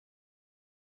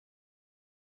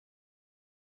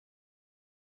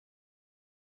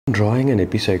drawing an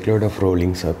epicycloid of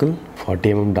rolling circle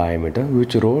 40 mm diameter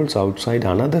which rolls outside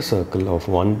another circle of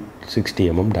 160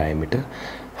 mm diameter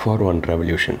for one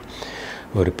revolution.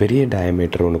 ஒரு பெரிய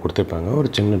diameter ஒன்று கொடுத்துருப்பாங்க, ஒரு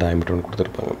சின்ன diameter ஒன்று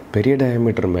கொடுத்துருப்பாங்க. பெரிய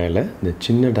டயமீட்டர் மேலே இந்த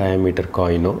சின்ன டயமீட்டர்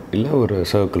காயினோ இல்லை ஒரு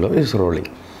சர்க்கிளோ இஸ்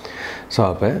ரோலிங். ஸோ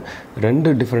அப்போ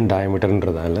ரெண்டு different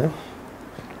டயமீட்டர்ன்றதால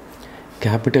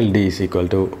capital D is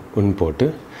equal to ஒன்று போட்டு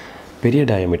பெரிய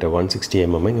டயமீட்டர் 160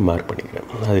 mm இங்கே மார்க் பண்ணிக்கிறேன்.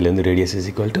 அதுலேருந்து radius is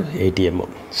equal to 80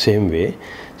 mm. Same way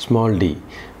small D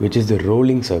which is the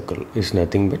rolling circle is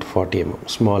nothing but 40 mm.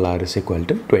 Small R is equal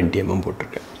to 20 mm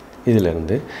போட்டிருக்கேன்.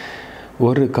 இதிலேருந்து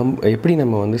ஒரு எப்படி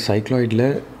நம்ம வந்து சைக்ளாய்டில்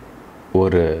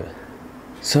ஒரு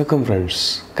சர்க்கம்ஃபரன்ஸ்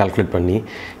கால்குலேட் பண்ணி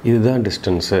இதுதான்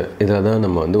டிஸ்டன்ஸு, இதில் தான்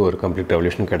நம்ம வந்து ஒரு கம்ப்ளீட்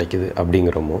ரெவல்யூஷன் கிடைக்கிது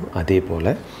அப்படிங்கிறோமோ, அதே போல்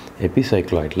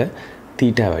எபிசைக்ளாய்டில்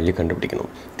தீட்டா வேல்யூ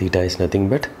கண்டுபிடிக்கணும். Theta is nothing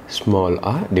but small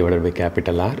R divided by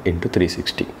capital R into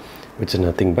 360 which is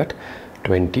nothing but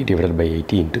 20 divided by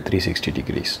 80 into 360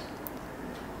 decrease.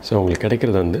 So உங்களுக்கு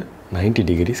கிடைக்கிறது வந்து 90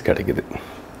 டிகிரிஸ் கிடைக்குது.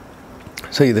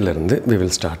 ஸோ இதிலிருந்து we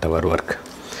will start our work.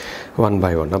 One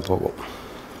by ஒன்னாக போகும்.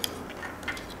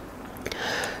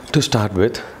 To start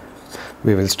with,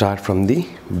 we will start from the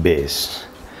base.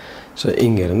 So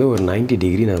இங்கேருந்து ஒரு 90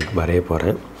 degree நான் வரைய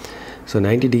போகிறேன். ஸோ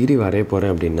 90 டிகிரி வரைய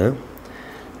போகிறேன் அப்படின்னா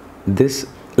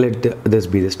let this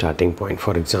be the starting point.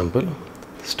 For example,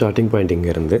 starting point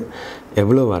இங்கேருந்து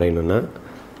எவ்வளோ வரையணுன்னா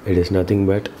it is nothing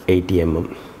but 80 mm.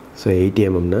 So 80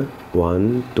 mmனா 1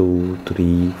 2 3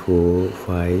 4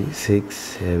 5 6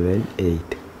 7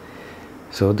 8.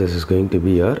 So this is going to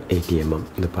be your 80 mm.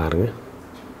 இந்த பாருங்கள்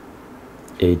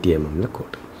 80 mm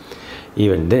கோடு.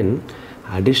 Even then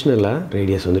additional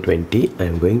radius வந்து 20.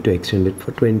 I am going to extend it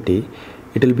for 20.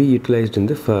 It will be utilized in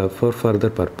the for further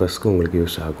purpose உங்களுக்கு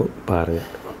use ஆகும். பாருங்கள்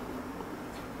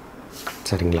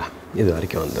சரிங்களா, இது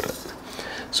வரைக்கும் வந்துடுறது.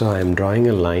 So I am drawing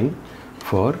a line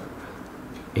for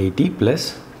 80 plus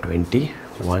 20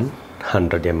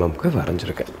 100 mm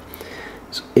வரைஞ்சிருக்கேன்.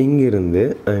 So இங்கிருந்து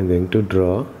I am going to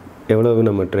draw எவ்வளவு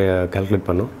நம்ம கால்குலேட்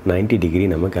பண்ணோம், 90 டிகிரி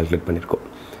நம்ம கால்குலேட் பண்ணியிருக்கோம்.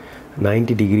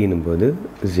 90 டிகிரின்னும் போது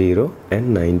 0 and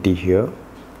 90 here.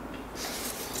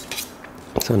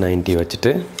 ஸோ 90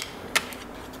 வச்சுட்டு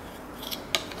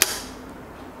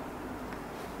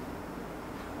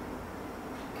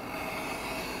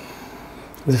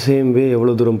the same way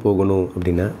எவ்வளோ தூரம் போகணும்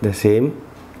அப்படின்னா the same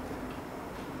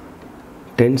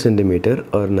 10 cm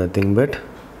or nothing but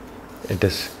it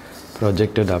is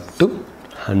projected up to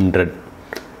 100.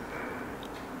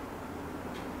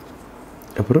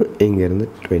 அப்புறம் இங்கேருந்து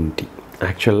 20.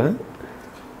 ஆக்சுவலாக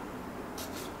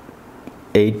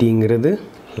 80ங்கிறது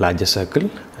larger circle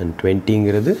and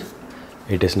 20ங்கிறது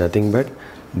it is nothing but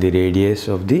the radius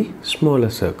of the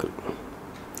smaller circle.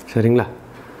 சரிங்களா,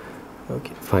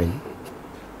 okay fine.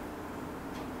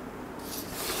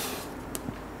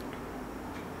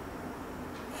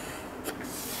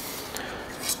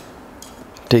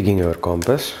 Taking our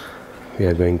compass, we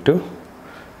are going to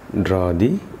draw the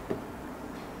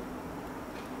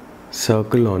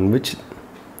circle on which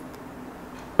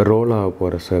roll ஆக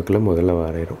போகிற சர்க்கிளை முதல்ல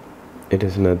வரைகிறோம். It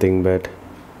is nothing but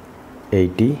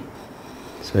 80.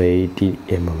 So 80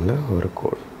 mmல ஒரு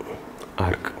கோடு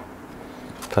arc.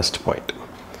 First point.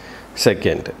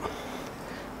 Second,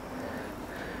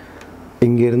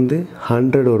 இங்கேருந்து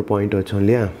 100 ஒரு point வச்சோம்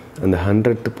இல்லையா, அந்த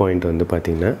 100th பாயிண்ட் வந்து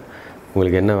பார்த்திங்கன்னா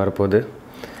உங்களுக்கு என்ன வரப்போகுது,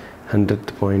 100th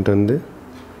பாயிண்ட் வந்து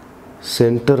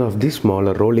center of the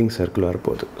smaller rolling circle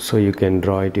வரப்போகுது. So you can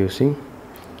draw it using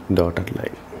dotted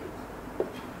line.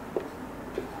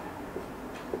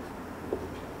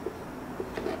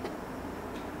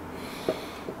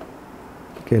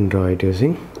 You can draw it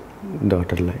using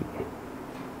dotted line.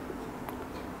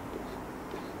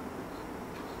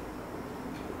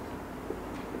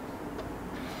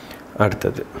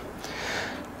 அடுத்தது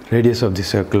radius of the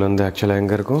circle வந்து ஆக்சுவலாக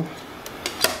எங்கே இருக்கும்,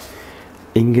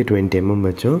 இங்கே 20 mm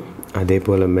வச்சோம், அதே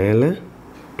போல் மேலே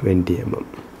 20 mm.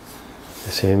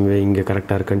 சேம் வே இங்கே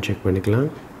கரெக்டாக இருக்கான்னு செக் பண்ணிக்கலாம்.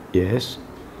 எஸ்,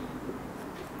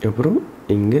 அப்புறம்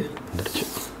இங்கே வந்துடுச்சு.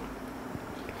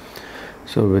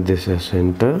 So with this a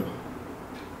centre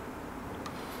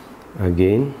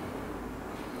again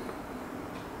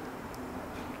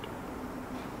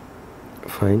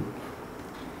fine.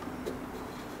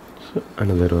 So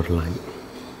another ஒரு லைன்.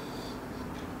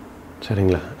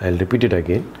 சரிங்களா, I will repeat it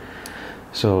again.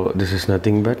 So this is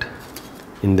nothing but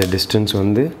in the distance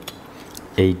வந்து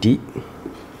 80,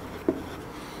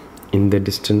 in the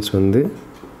distance வந்து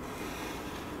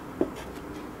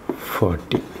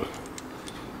 40.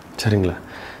 சரிங்களா,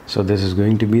 so this is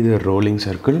going to be the rolling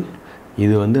circle.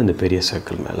 இது வந்து அந்த பெரிய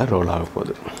circle மேலே ரோல் ஆக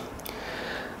போகுது.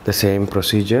 the same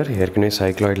procedure ஏற்கனவே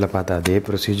சைக்ளாய்டில் பார்த்த அதே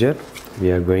procedure we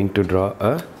are going to draw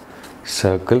a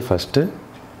circle first.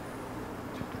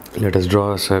 Let us draw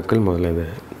a circle. முதல்ல இந்த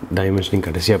டைமென்ஷனிங்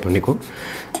கடைசியாக பண்ணிக்கோ.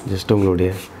 ஜஸ்ட்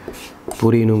உங்களுடைய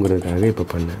புரியணுங்கிறதுக்காக இப்போ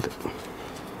பண்ணது.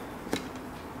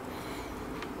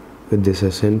 With this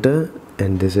as center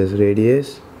and this as radius,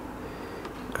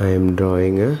 I am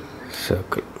drawing a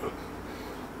circle.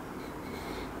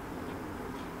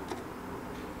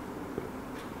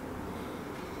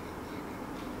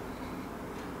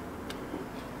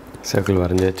 Circle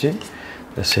varanjachu.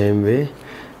 The same way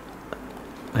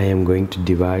I am going to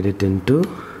divide it into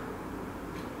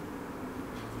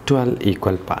 12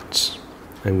 equal parts.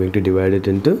 I am going to divide it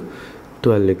into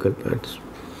 12 equal parts.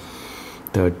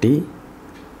 30,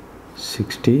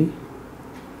 60,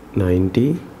 90,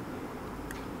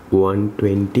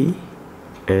 120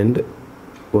 and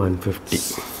 150.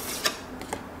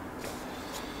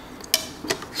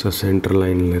 So center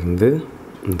line irundhu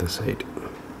இந்த side,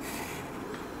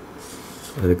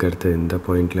 அதுக்கு அடுத்து இந்த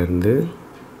பாயிண்ட்ல இருந்து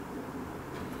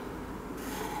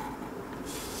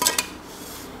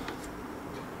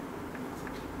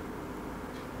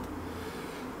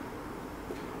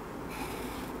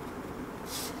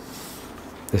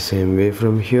the same way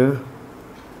from here.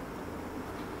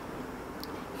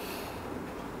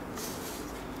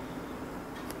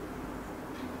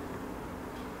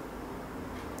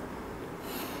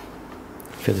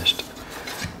 Finished.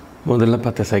 முதல்ல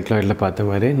பார்த்த சைக்ளாய்டில் பார்த்த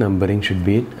மாதிரி numbering should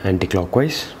be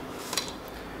anti-clockwise.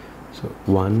 So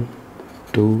 1,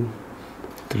 2,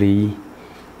 3,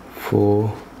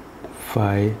 4,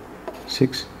 5,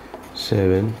 6,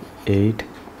 7, 8,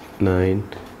 9,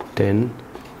 10,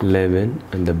 11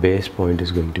 and the base point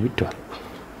is going to be 12.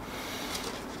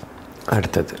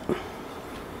 அடுத்தது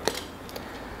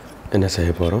என்ன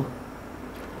செய்ய போகிறோம்?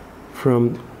 From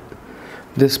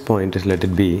this point is let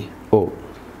it be O.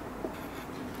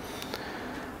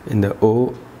 In the O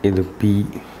is the P,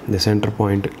 the center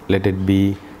point let it be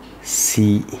C.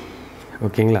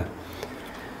 Okay,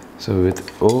 so with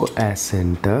O as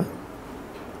center,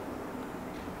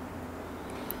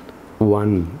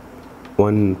 one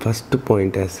first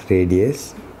point as radius.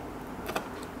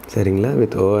 Saringla,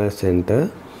 with O as center,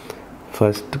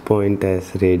 first point as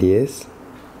radius,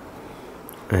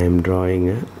 I am drawing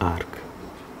an arc.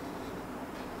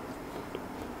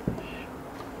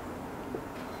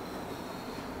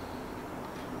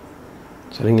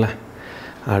 சரிங்களா?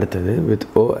 அடுத்தது with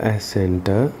O as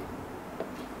center,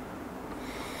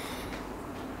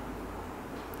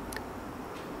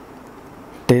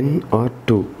 ten or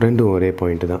 2 ரெண்டும் ஒரே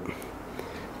point தான்.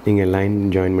 நீங்கள் line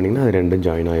join பண்ணிங்கன்னா அது ரெண்டும்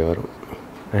join ஆகி வரும்.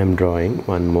 I am drawing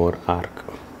one more arc.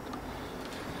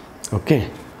 Okay,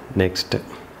 next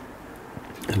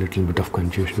a little bit of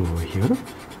confusion over here.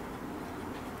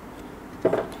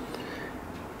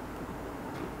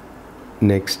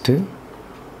 Next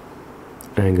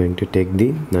I am going to take the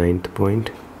 9th point.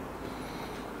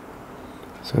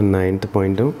 So 9th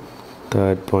point to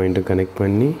 3rd point to connect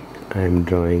panni I am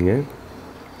drawing a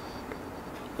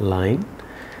line.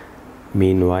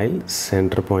 Meanwhile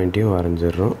center point you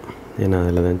varanjirrom ena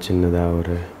adala dhan chinnada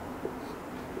oru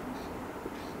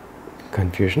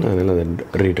confusion adala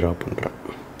redraw pandren.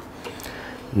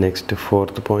 Next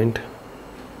 4th point.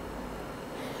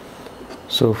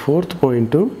 So 4th point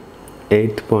to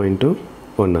 8th point to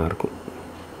one arc.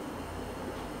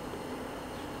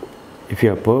 If you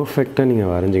are perfectா நீங்கள்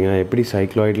வரைஞ்சிங்கன்னா எப்படி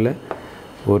சைக்ளாய்டில்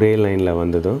ஒரே லைனில்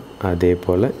வந்ததோ அதே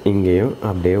போல் இங்கேயும்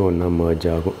அப்படியே ஒன்றா merge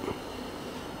ஆகும்.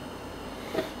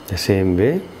 The same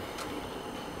way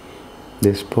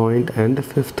this point and the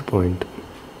 5th point.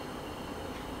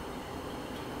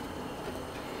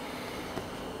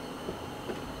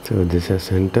 So this is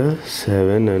center,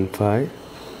 7 and 5.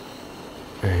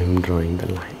 I am drawing the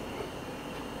line.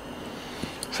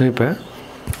 So இப்போ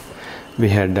we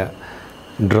had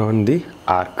drawn the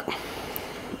arc.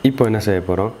 இப்போ என்ன செய்ய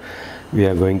போகிறோம்? We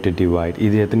are going to divide.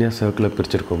 இது எத்தனையா சர்க்கிளில்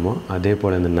பிரிச்சிருக்கோமோ அதே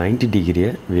போல் இந்த 90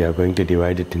 டிகிரியை we are going to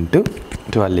divide it into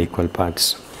 12 equal parts.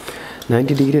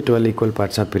 90 டிகிரியை 12 equal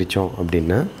parts-ஆக பிரித்தோம்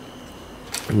அப்படின்னா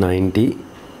 90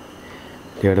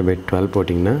 divided by 12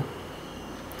 போட்டிங்கன்னா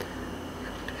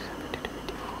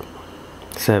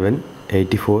 7,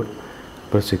 84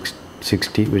 அப்புறம்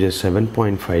 60 which is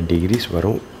 7.5 degrees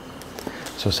வரும்.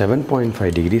 So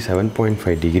 7.5 degree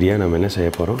 7.5 degree நம்ம என்ன செய்ய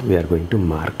போகிறோம்? We are going to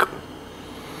mark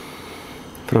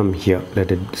from here. Let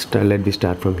me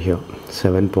start from here.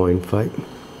 7.5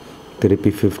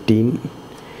 திருப்பி 15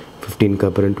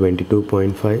 அப்புறம்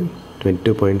 22.5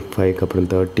 22.5 அப்புறம்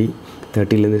 30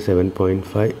 30லேருந்து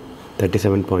 7.5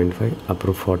 37.5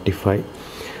 அப்புறம் 45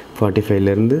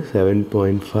 45லேருந்து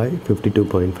 7.5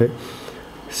 52.5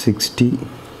 60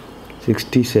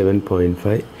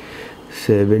 67.5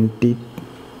 75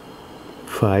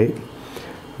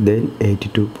 then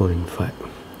 82.5.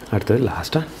 அடுத்தது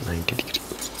லாஸ்ட்டாக 90 degree.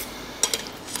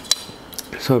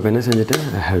 ஸோ இப்போ என்ன செஞ்சுட்டேன்,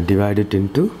 I have divided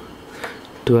into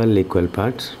 12 equal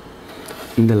parts.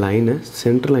 இந்த லைனை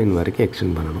சென்டர் லைன் வரைக்கும்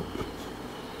எக்ஸ்டெண்ட் பண்ணணும்.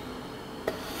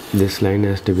 This line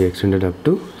has to be extended up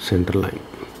to center line.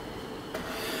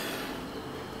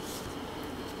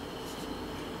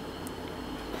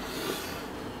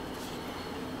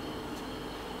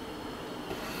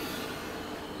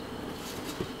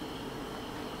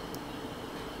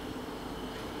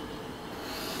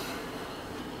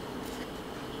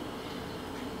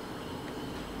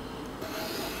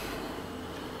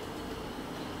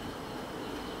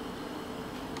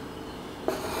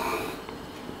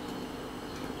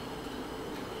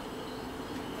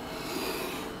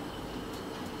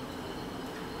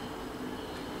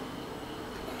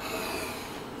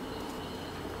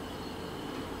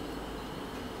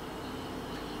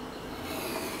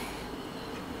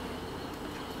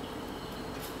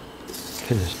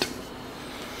 Finished.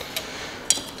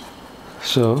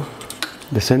 So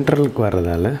the central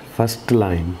வரதால first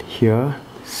line here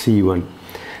C1,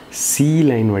 C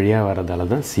line வழியாக வரதால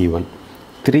தான் C1.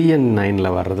 3 and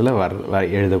 9ல வரதில்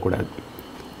எழுதக்கூடாது.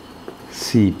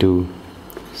 C2,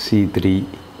 C3,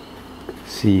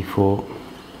 C4,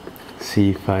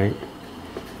 C5,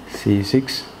 C6,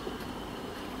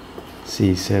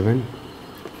 C7,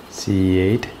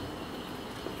 C8,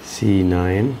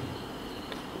 C9,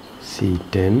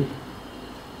 C10,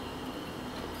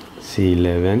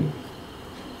 C11,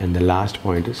 and the last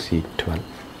point is C12.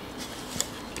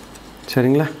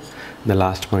 சரிங்களா? The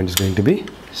last point is going to be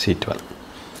C12.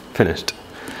 Finished.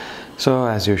 So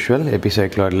as usual,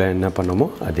 epicycloidல என்ன பண்ணோமோ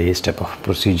அதே step of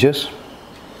procedures.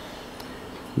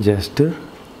 Just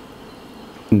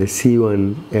இந்த C1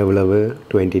 எவ்வளவு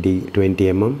 20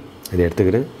 mm அதை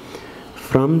எடுத்துக்கிறேன்.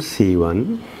 From C1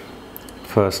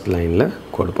 first lineல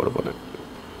கோடு போட போகிறேன்.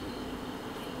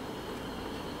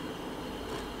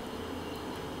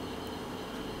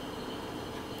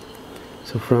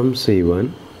 So from C1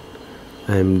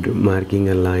 I am marking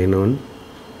a line on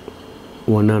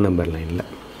 1 number line.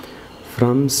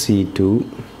 From C2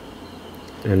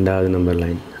 and the number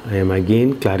line I am again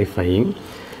clarifying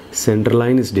center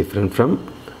line is different from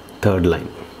third line.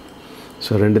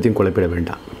 So ரெண்டுத்தையும் குழப்பிட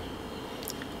வேண்டாம்.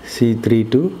 C3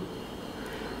 to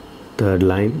third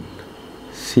line,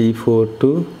 C4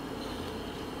 to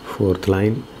fourth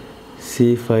line,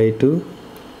 C5 to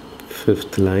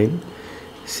fifth line,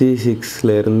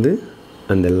 C6ல இருந்து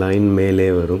அந்த line மேலே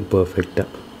வரும் பர்ஃபெக்டாக.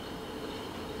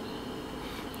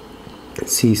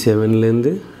 C7ல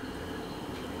இருந்து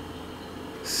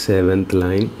 7th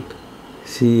line,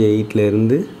 C8ல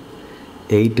இருந்து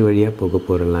 8 வழியாக போக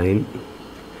போகிற லைன்,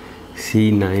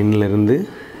 C9ல இருந்து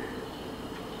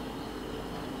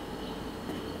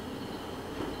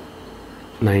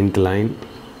 9th லைன்,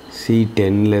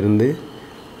 C10ல இருந்து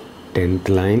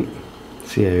 10th line.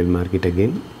 See, I will mark it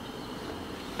again.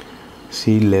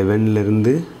 C11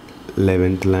 இருந்து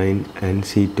 11th line and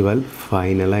C12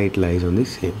 finally it lies on the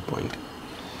same point.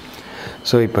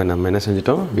 So இப்போ நம்ம என்ன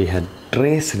செஞ்சிட்டோம், we had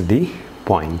traced the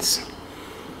points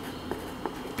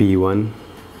P1,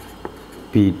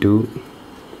 P2,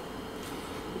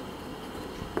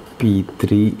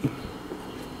 P3,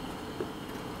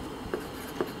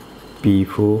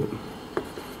 P4,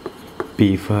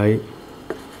 P5,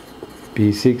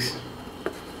 P6,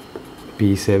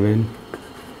 P7,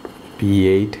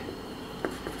 P8,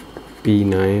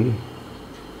 P9,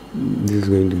 this is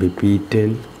going to be P10,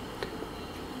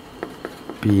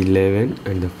 P11,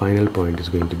 and the final point is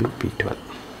going to be P12.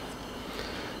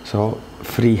 So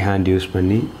free hand use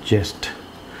பண்ணி just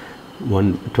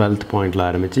 12th pointல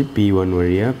ஆரம்பிச்சு P1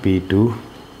 வழியா P2,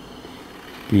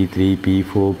 P3,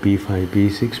 P4, P5,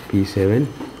 P6, P7,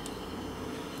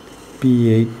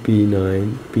 P8, P9,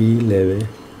 P11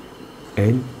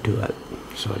 and 12.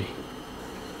 Sorry.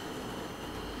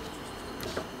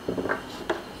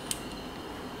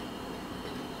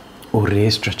 ஒரே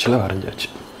ஸ்ட்ரெச்சில் வரைஞ்சாச்சு.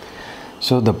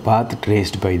 So the path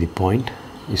traced by the point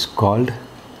is called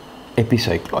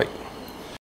epicycloid.